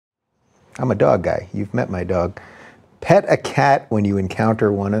I'm a dog guy. You've met my dog. Pet a cat when you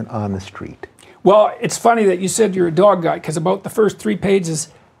encounter one on the street. Well, it's funny that you said you're a dog guy, because about the first 3 pages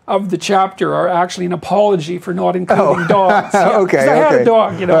of the chapter are actually an apology for not including dogs. Yeah, Okay, I had a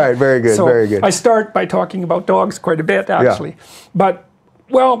dog, you know. All right, very good, so very good. I start by talking about dogs quite a bit, actually. But,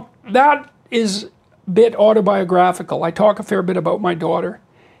 well, that is a bit autobiographical. I talk a fair bit about my daughter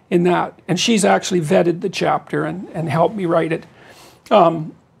in that, and she's actually vetted the chapter and helped me write it.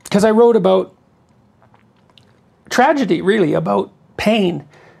 Because I wrote about tragedy, really, about pain,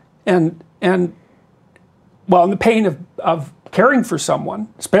 and well, the pain of caring for someone,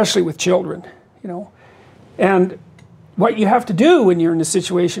 especially with children, you know, and what you have to do when you're in a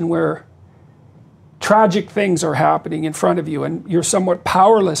situation where tragic things are happening in front of you and you're somewhat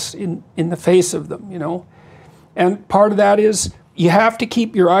powerless in the face of them, you know. And part of that is you have to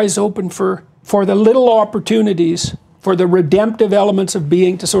keep your eyes open for the little opportunities, for the redemptive elements of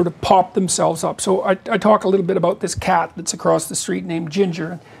being to sort of pop themselves up. So I talk a little bit about this cat that's across the street named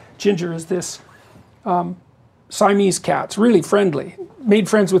Ginger. Ginger is this Siamese cat. It's really friendly. Made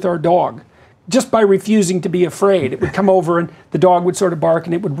friends with our dog just by refusing to be afraid. It would come over and the dog would sort of bark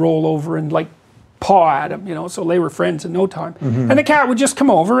and it would roll over and like paw at him, you know, so they were friends in no time. And the cat would just come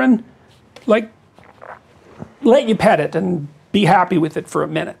over and like let you pet it and be happy with it for a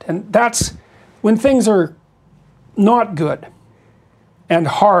minute. And that's when things are not good and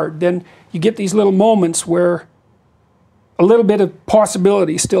hard, then you get these little moments where a little bit of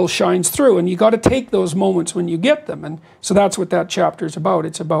possibility still shines through, and you got to take those moments when you get them. And so that's what that chapter is about.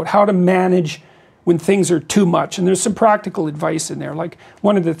 It's about how to manage when things are too much. And there's some practical advice in there. Like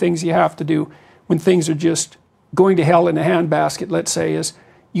one of the things you have to do when things are just going to hell in a handbasket, let's say, is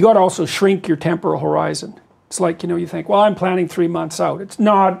you got to also shrink your temporal horizon. It's like, you know, you think, well, I'm planning 3 months out. It's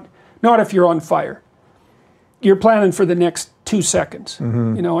not if you're on fire. You're planning for the next 2 seconds,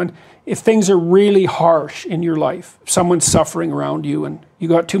 you know, and if things are really harsh in your life, someone's suffering around you and you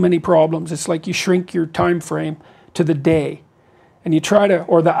got too many problems, it's like you shrink your time frame to the day and you try to,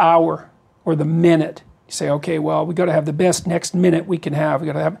 or the hour or the minute. You say, okay, well, we got to have the best next minute we can have. We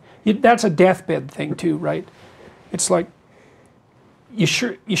got to have, that's a deathbed thing too, right? It's like you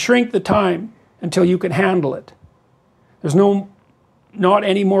shrink the time until you can handle it. There's not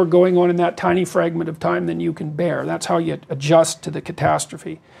any more going on in that tiny fragment of time than you can bear. That's how you adjust to the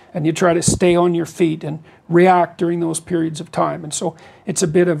catastrophe. And you try to stay on your feet and react during those periods of time. And so it's a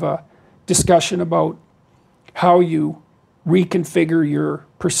bit of a discussion about how you reconfigure your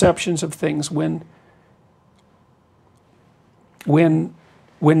perceptions of things when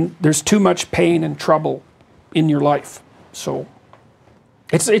there's too much pain and trouble in your life. So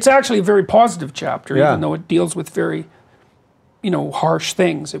it's actually a very positive chapter, even though it deals with very, you know, harsh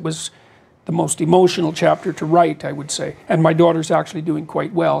things. It was the most emotional chapter to write, I would say. And my daughter's actually doing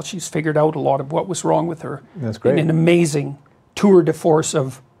quite well. She's figured out a lot of what was wrong with her. That's great. In an amazing tour de force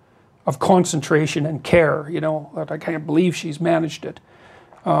of concentration and care, you know, that I can't believe she's managed it.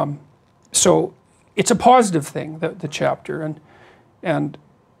 So it's a positive thing, the chapter. And,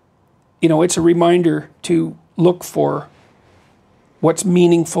 you know, it's a reminder to look for what's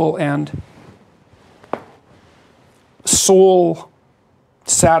meaningful and soul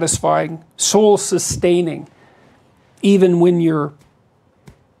satisfying, soul sustaining, even when you're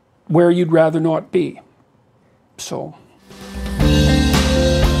where you'd rather not be. So